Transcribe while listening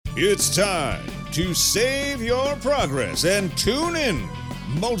It's time to save your progress and tune in.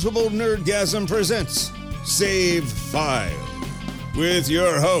 Multiple Nerdgasm presents Save File with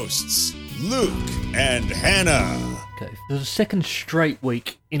your hosts, Luke and Hannah. Okay, for the second straight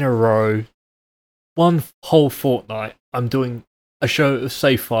week in a row, one whole fortnight, I'm doing a show of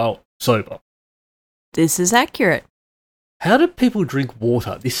Save File sober. This is accurate. How do people drink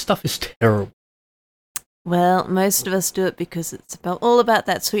water? This stuff is terrible. Well, most of us do it because it's all about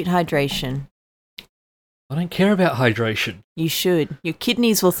that sweet hydration. I don't care about hydration. You should. Your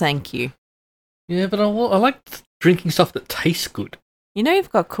kidneys will thank you. Yeah, but I like drinking stuff that tastes good. You know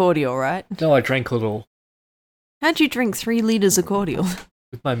you've got cordial, right? No, I drank it all How'd you drink 3 litres of cordial?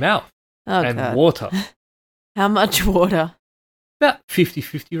 with my mouth Oh, and God. water. How much water? About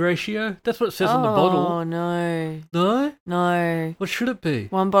 50-50 ratio. That's what it says on the bottle. Oh, no. No? No. What should it be?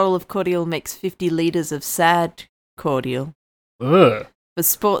 1 bottle of cordial makes 50 litres of sad cordial. Ugh. For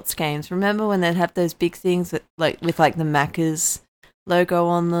sports games, remember when they'd have those big things with the Macca's logo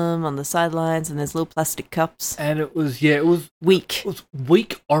on them, on the sidelines, and there's little plastic cups? And it was Weak. It was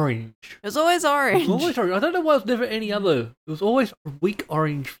weak orange. It was always It orange. was always orange. I don't know why it was never any other. It was always a weak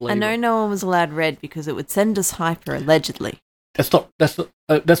orange flavour. I know no one was allowed red because it would send us hyper, allegedly. That's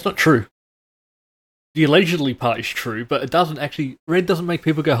not true. The allegedly part is true, but it doesn't actually. Red doesn't make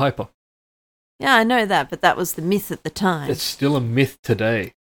people go hyper. Yeah, I know that, but that was the myth at the time. It's still a myth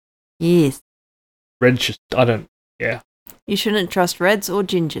today. Yes. Red's just, I don't. Yeah. You shouldn't trust reds or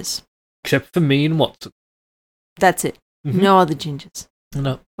gingers. Except for me and Watson. That's it. Mhm. No other gingers.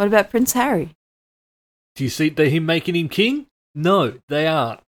 No. What about Prince Harry? Do you see him making him king? No, they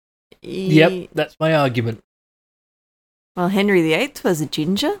aren't. Yep, that's my argument. Well, Henry VIII was a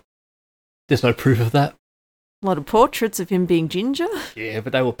ginger. There's no proof of that. A lot of portraits of him being ginger. Yeah,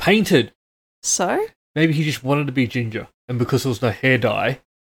 but they were painted. So? Maybe he just wanted to be ginger, and because there was no hair dye,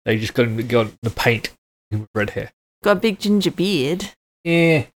 they just got him to go the paint him with red hair. Got a big ginger beard.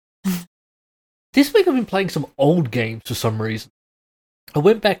 Yeah. This week I've been playing some old games for some reason. I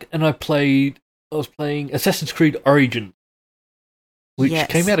went back and I was playing Assassin's Creed Origins, which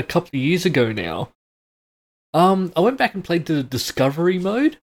Yes. came out a couple of years ago now. I went back and played the Discovery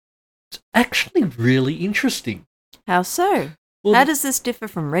mode. It's actually really interesting. How so? Well, How does this differ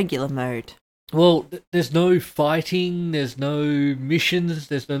from regular mode? Well, there's no fighting, there's no missions,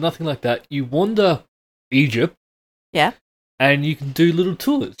 there's no nothing like that. You wander Egypt. Yeah. And you can do little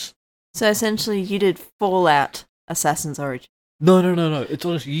tours. So essentially you did Fallout Assassin's Origin. No. It's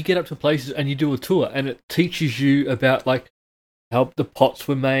honestly, you get up to places and you do a tour, and it teaches you about how the pots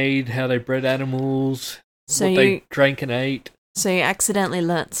were made, how they bred animals, So they drank and ate. So you accidentally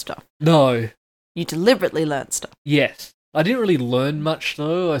learnt stuff. No. You deliberately learnt stuff. Yes. I didn't really learn much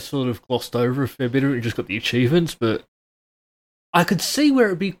though. I sort of glossed over a fair bit of it and just got the achievements, but I could see where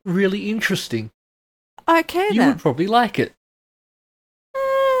it'd be really interesting. Okay, You then. would probably like it.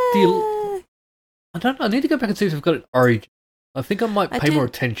 I don't know. I need to go back and see if I've got an Origin. I think I might pay more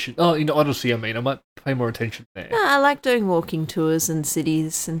attention. Oh, honestly, I might pay more attention there. No, I like doing walking tours and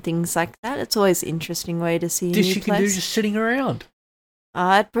cities and things like that. It's always an interesting way to see a This new you place. can do just sitting around.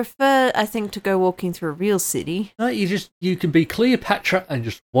 I'd prefer, I think, to go walking through a real city. No, you can be Cleopatra and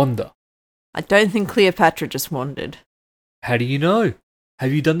just wander. I don't think Cleopatra just wandered. How do you know?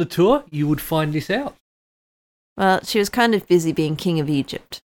 Have you done the tour? You would find this out. Well, she was kind of busy being king of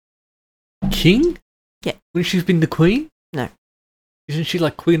Egypt. King? Yeah. Wouldn't she have been the queen? No. Isn't she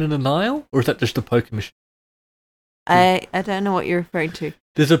like Queen of the Nile? Or is that just a poker machine? I don't know what you're referring to.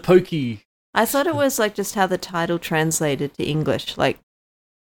 There's a pokey. I thought it was like just how the title translated to English. Like,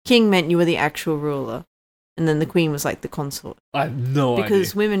 king meant you were the actual ruler, and then the queen was like the consort. I have no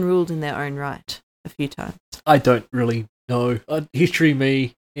Because idea. women ruled in their own right a few times. I don't really know. History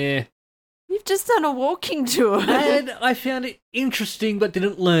me, yeah. You've just done a walking tour. And I found it interesting but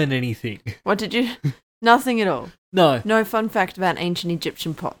didn't learn anything. What did you... Nothing at all. No. No fun fact about ancient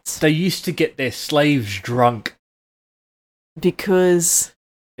Egyptian pots. They used to get their slaves drunk. Because...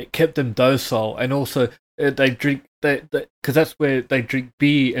 It kept them docile, and also they drink because that's where they drink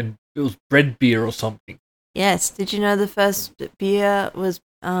beer, and it was bread beer or something. Yes, did you know the first beer was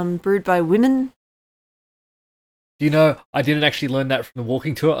brewed by women? Do you know, I didn't actually learn that from the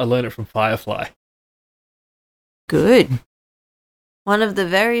walking tour, I learned it from Firefly. Good. One of the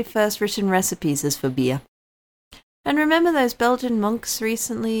very first written recipes is for beer. And remember those Belgian monks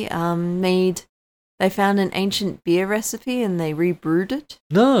recently they found an ancient beer recipe and they rebrewed it?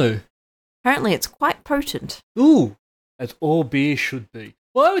 No. Apparently it's quite potent. Ooh, as all beer should be.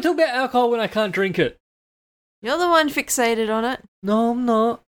 Why are we talking about alcohol when I can't drink it? You're the one fixated on it. No, I'm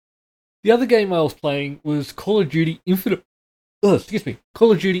not. The other game I was playing was Call of Duty Infinite.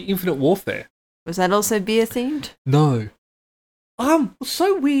 Call of Duty Infinite Warfare. Was that also beer themed? No.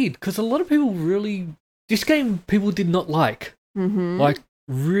 So weird, because a lot of people this game people did not like. Mm-hmm. Like,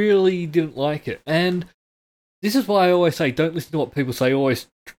 really didn't like it. And this is why I always say, don't listen to what people say, always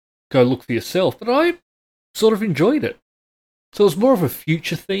go look for yourself. But I sort of enjoyed it. So it was more of a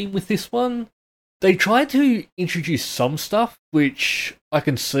future theme with this one. They tried to introduce some stuff, which I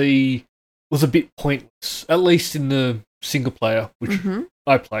can see was a bit pointless, at least in the single player, which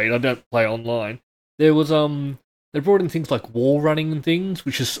I played. I don't play online. There was, they brought in things like wall running and things,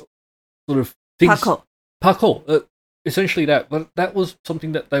 which is sort of things... Parkour. Essentially that. But that was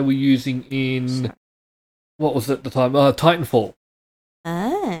something that they were using in... What was it at the time? Titanfall.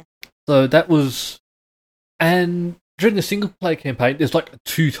 Ah. So that was... And during the single player campaign, there's like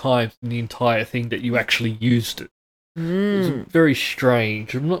 2 times in the entire thing that you actually used it. It was very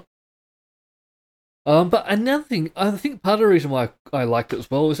strange. I'm not... but another thing, I think part of the reason why I liked it as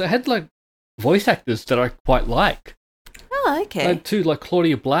well is it had like voice actors that I quite like. Oh, okay. I had 2, like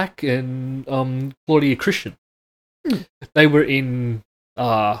Claudia Black and Claudia Christian. They were in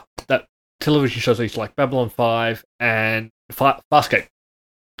that television shows like Babylon 5 and Farscape.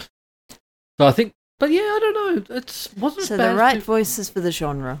 So I think, but yeah, I don't know. It wasn't so as bad the right voices for the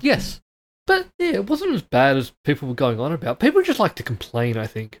genre. Yes. But yeah, it wasn't as bad as people were going on about. People just like to complain, I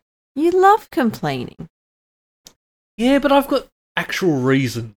think. You love complaining. Yeah, but I've got actual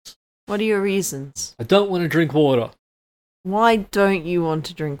reasons. What are your reasons? I don't want to drink water. Why don't you want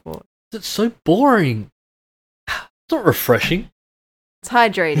to drink water? It's so boring. It's not refreshing. It's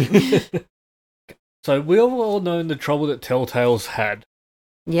hydrating. So we've all known the trouble that Telltale's had.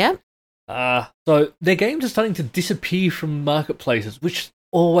 Yeah. So their games are starting to disappear from marketplaces, which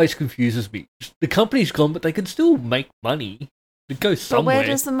always confuses me. The company's gone, but they can still make money. It goes somewhere. But where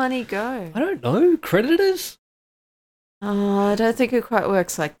does the money go? I don't know. Creditors? Oh, I don't think it quite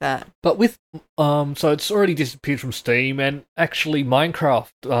works like that. But with so it's already disappeared from Steam, and actually Minecraft,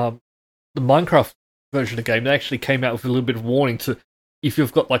 the Minecraft version of the game, they actually came out with a little bit of warning to, if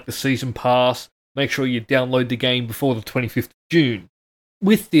you've got like the season pass, make sure you download the game before the 25th of June.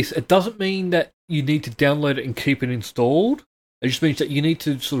 With this, it doesn't mean that you need to download it and keep it installed. It just means that you need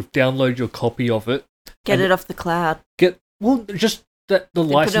to sort of download your copy of it. Get it off the cloud. Just that the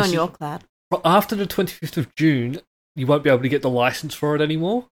license. Put it on your cloud. After the 25th of June, you won't be able to get the license for it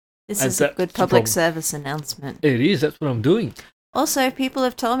anymore. This is a good public service announcement. It is, that's what I'm doing. Also, people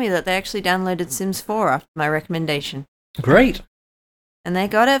have told me that they actually downloaded Sims 4 after my recommendation. Great. And they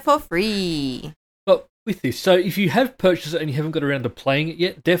got it for free. But with this, so if you have purchased it and you haven't got around to playing it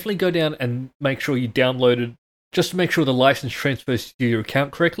yet, definitely go down and make sure you download it, just to make sure the license transfers to your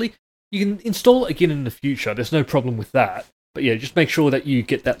account correctly. You can install it again in the future, there's no problem with that. But yeah, just make sure that you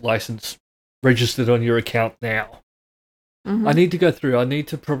get that license registered on your account now. Mm-hmm. I need to go through, I need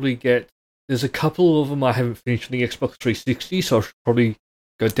to probably get, there's a couple of them I haven't finished on the Xbox 360, so I should probably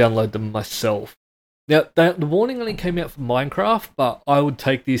go download them myself. Now, the warning only came out for Minecraft, but I would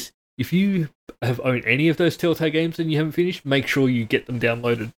take this, if you have owned any of those Telltale games and you haven't finished, make sure you get them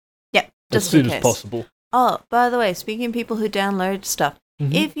downloaded. Yep, as soon as possible. Oh, by the way, speaking of people who download stuff,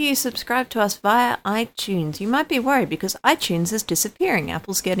 if you subscribe to us via iTunes, you might be worried because iTunes is disappearing.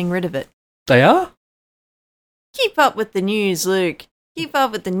 Apple's getting rid of it. They are? Keep up with the news, Luke. Keep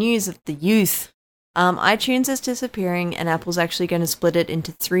up with the news of the youth. iTunes is disappearing, and Apple's actually going to split it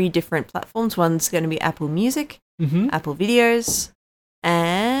into 3 different platforms. One's going to be Apple Music, Apple Videos,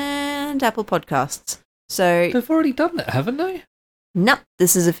 and Apple Podcasts. So they've already done that, haven't they? No,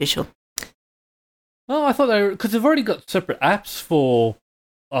 this is official. Oh, I thought they were, because they've already got separate apps for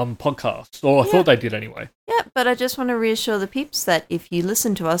podcasts, or I thought they did anyway. Yeah, but I just want to reassure the peeps that if you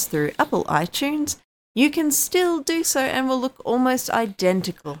listen to us through Apple iTunes, you can still do so and will look almost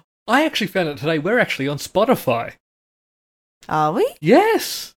identical. I actually found out today we're actually on Spotify. Are we?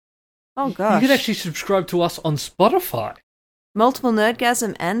 Yes. Oh, gosh. You can actually subscribe to us on Spotify. Multiple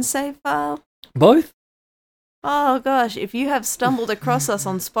Nerdgasm and Save File? Both? Oh, gosh. If you have stumbled across us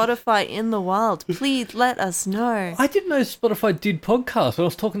on Spotify in the wild, please let us know. I didn't know Spotify did podcasts. I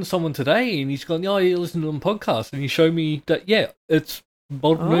was talking to someone today and he's gone, oh, you listen to them podcasts. And he showed me that, yeah, it's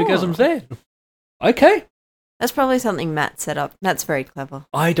Multiple Nerdgasm's there. Okay. That's probably something Matt set up. Matt's very clever.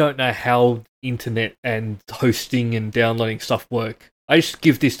 I don't know how internet and hosting and downloading stuff work. I just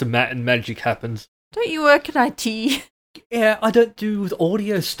give this to Matt and magic happens. Don't you work in IT? Yeah, I don't do with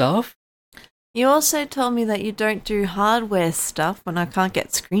audio stuff. You also told me that you don't do hardware stuff when I can't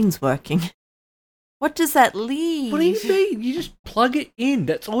get screens working. What does that leave? What do you mean? You just plug it in.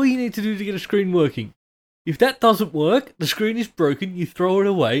 That's all you need to do to get a screen working. If that doesn't work, the screen is broken, you throw it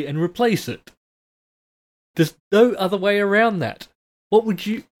away and replace it. There's no other way around that.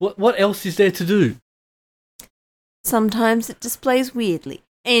 What else is there to do? Sometimes it displays weirdly.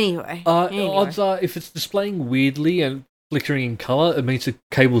 Anyway. Odds are, if it's displaying weirdly and flickering in colour, it means the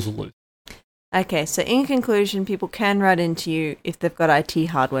cables are loose. Okay, so in conclusion, people can write into you if they've got IT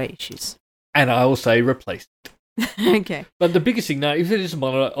hardware issues. And I will say replace it. Okay. But the biggest thing now, if it is a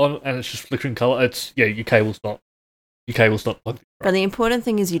monitor on and it's just flickering colour, your cable's not plugged in. But the important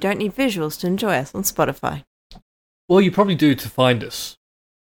thing is you don't need visuals to enjoy us on Spotify. Well, you probably do to find us.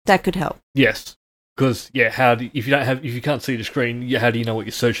 That could help. Yes, because if you can't see the screen, how do you know what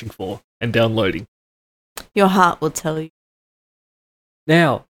you're searching for and downloading? Your heart will tell you.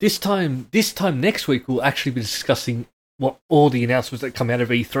 Now, this time next week, we'll actually be discussing what all the announcements that come out of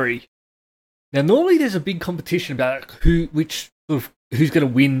E3. Now, normally there's a big competition about who's going to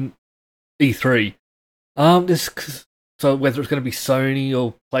win E3. So whether it's going to be Sony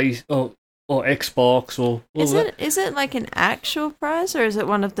or Xbox or is it like an actual prize or is it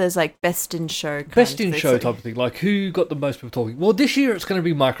one of those like best in show type of thing? Like who got the most people talking? Well, this year it's going to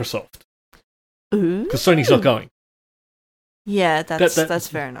be Microsoft because Sony's not going. Yeah, that's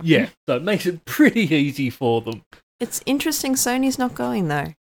fair enough. Yeah, so it makes it pretty easy for them. It's interesting Sony's not going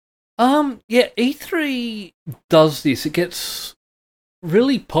though. Yeah, E3 does this. It gets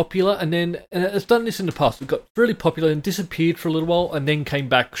really popular, and then it's done this in the past. It got really popular and disappeared for a little while, and then came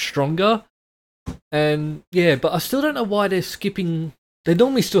back stronger. And yeah, but I still don't know why they're skipping. They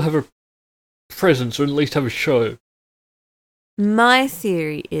normally still have a presence, or at least have a show. My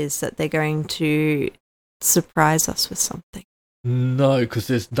theory is that they're going to surprise us with something. No, because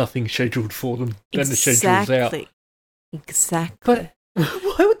there's nothing scheduled for them. Then the schedule's out. Exactly. But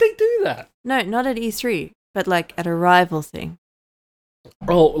why would they do that? No, not at E3, but like at a rival thing.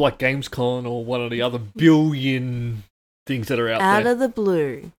 Oh, like Gamescom or one of the other billion things that are out there. Out of the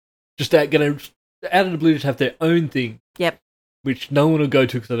blue. Just out of the blue to have their own thing. Yep. Which no one will go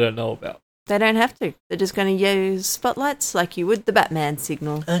to because they don't know about. They don't have to. They're just going to use spotlights like you would the Batman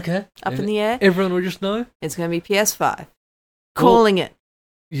signal. Okay. Up in the air. Everyone will just know? It's going to be PS5. Calling it.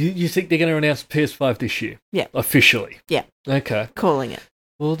 You think they're going to announce PS5 this year? Yeah. Officially? Yeah. Okay. Calling it.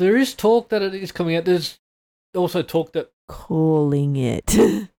 Well, there is talk that it is coming out. There's also talk that... Calling it.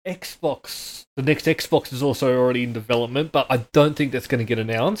 Xbox. The next Xbox is also already in development, but I don't think that's going to get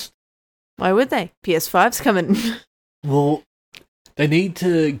announced. Why would they? PS5's coming. Well, they need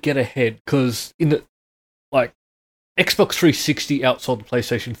to get ahead, because Xbox 360 outsold the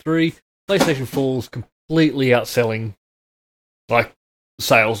PlayStation 3. PlayStation 4's completely outselling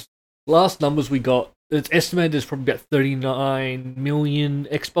sales. Last numbers we got, it's estimated there's probably about 39 million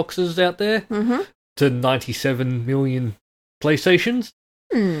Xboxes out there to 97 million PlayStations.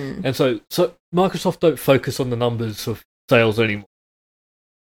 And so Microsoft don't focus on the numbers of sales anymore.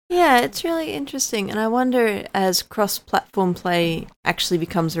 Yeah, it's really interesting, and I wonder as cross-platform play actually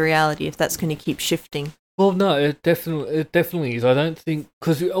becomes a reality if that's going to keep shifting. Well, no, it definitely is. I don't think,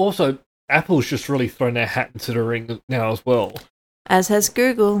 because also Apple's just really thrown their hat into the ring now as well. As has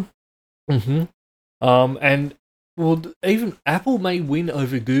Google. And well, even Apple may win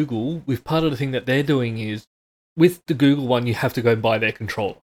over Google. With part of the thing that they're doing is, with the Google one, you have to go and buy their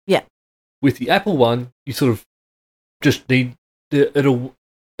controller. Yeah. With the Apple one, you sort of just need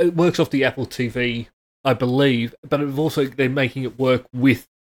it works off the Apple TV, I believe, but they're making it work with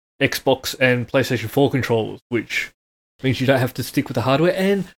Xbox and PlayStation 4 controllers, which means you don't have to stick with the hardware.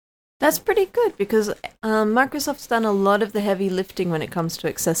 And that's pretty good because Microsoft's done a lot of the heavy lifting when it comes to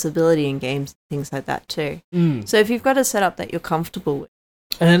accessibility in games and things like that too. So if you've got a setup that you're comfortable with.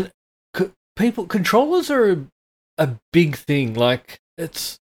 And controllers are a big thing.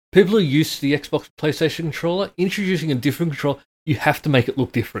 People are used to the Xbox PlayStation controller. Introducing a different controller, you have to make it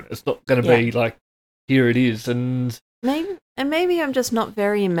look different. It's not going to be like, here it is. And maybe I'm just not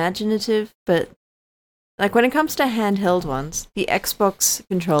very imaginative, but when it comes to handheld ones, the Xbox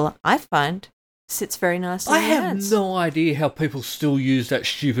controller, I find, sits very nicely in your hands. I have no idea how people still use that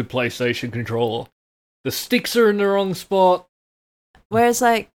stupid PlayStation controller. The sticks are in the wrong spot. Whereas,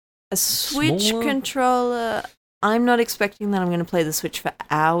 a Switch controller, I'm not expecting that I'm going to play the Switch for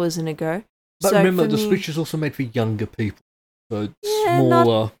hours in a go. But remember, the Switch is also made for younger people. So it's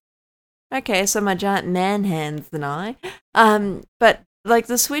smaller. Okay, so my giant man hands than I. But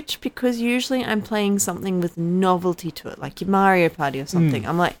the Switch, because usually I'm playing something with novelty to it, like your Mario Party or something.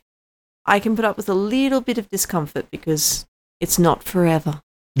 I'm I can put up with a little bit of discomfort because it's not forever.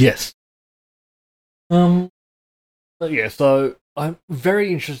 Yes. But yeah, so I'm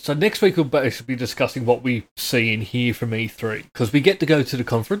very interested. So next week we'll basically be discussing what we see and hear from E3, because we get to go to the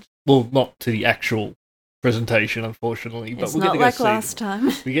conference. Well, not to the actual presentation, unfortunately. But It's we'll get not to go like see last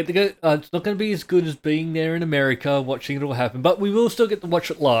time. We get to go. It's not going to be as good as being there in America, watching it all happen, but we will still get to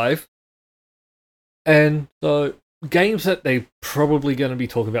watch it live. And so, games that they're probably going to be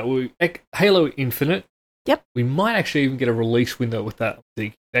talking about will be Halo Infinite. Yep. We might actually even get a release window with that. I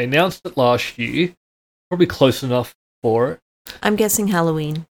think they announced it last year, probably close enough for it. I'm guessing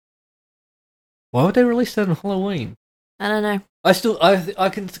Halloween. Why would they release that on Halloween? I don't know. I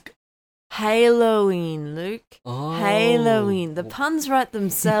can. Halloween, Luke. Oh. Halloween. The puns write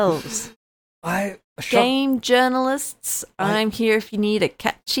themselves. Game journalists, I'm here if you need a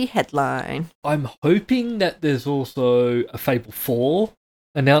catchy headline. I'm hoping that there's also a Fable 4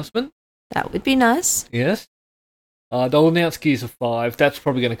 announcement. That would be nice. Yes. They'll announce Gears of 5. That's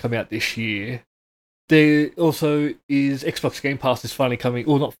probably going to come out this year. There also is Xbox Game Pass is finally coming,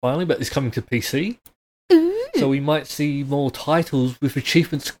 or not finally, but is coming to PC. Ooh. So we might see more titles with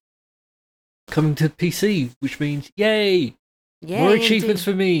achievements coming to PC, which means yay! More achievements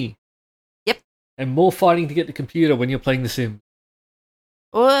for me. Yep. And more fighting to get the computer when you're playing The Sims.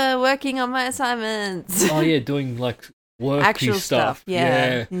 Or working on my assignments. Oh yeah, doing like worky Actual stuff.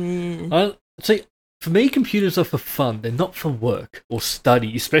 Yeah. See, for me, computers are for fun. They're not for work or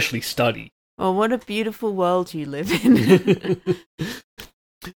study, especially study. Oh, what a beautiful world you live in.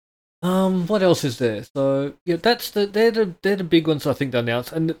 What else is there? So yeah, they're the big ones I think they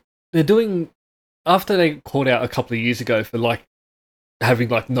announced, and they're doing after they called out a couple of years ago for like having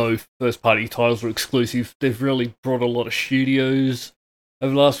like no first party titles or exclusive. They've really brought a lot of studios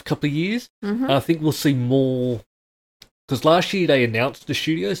over the last couple of years. Mm-hmm. I think we'll see more because last year they announced the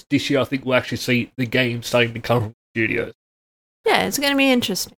studios. This year I think we'll actually see the game starting to come from studios. Yeah, it's going to be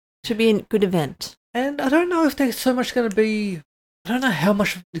interesting. Should be a good event. And I don't know if there's so much going to be. I don't know how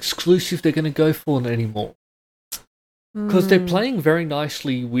much exclusive they're going to go for anymore. Because they're playing very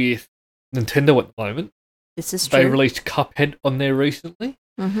nicely with Nintendo at the moment. This is true. They released Cuphead on there recently.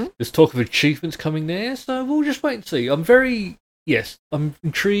 Mm-hmm. There's talk of achievements coming there, so we'll just wait and see. I'm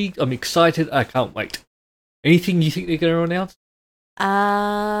intrigued, I'm excited, I can't wait. Anything you think they're going to announce?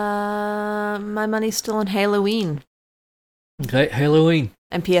 My money's still on Halloween. Okay, Halloween.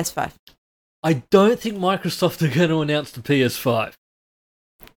 And PS5. I don't think Microsoft are going to announce the PS5.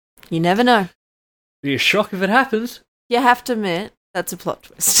 You never know. Be a shock if it happens. You have to admit, that's a plot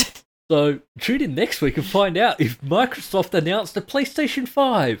twist. So tune in next week and find out if Microsoft announced the PlayStation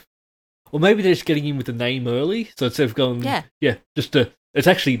 5. Or maybe they're just getting in with the name early, so instead of going... it's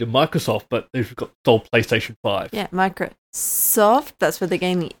actually the Microsoft, but they've got sold PlayStation 5. Yeah, Microsoft, that's where they're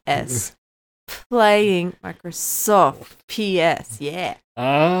getting the S. Playing Microsoft PS, yeah.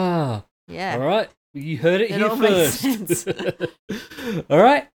 Ah. Yeah. All right. You heard it It here all makes first. sense. All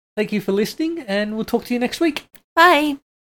right. Thank you for listening, and we'll talk to you next week. Bye.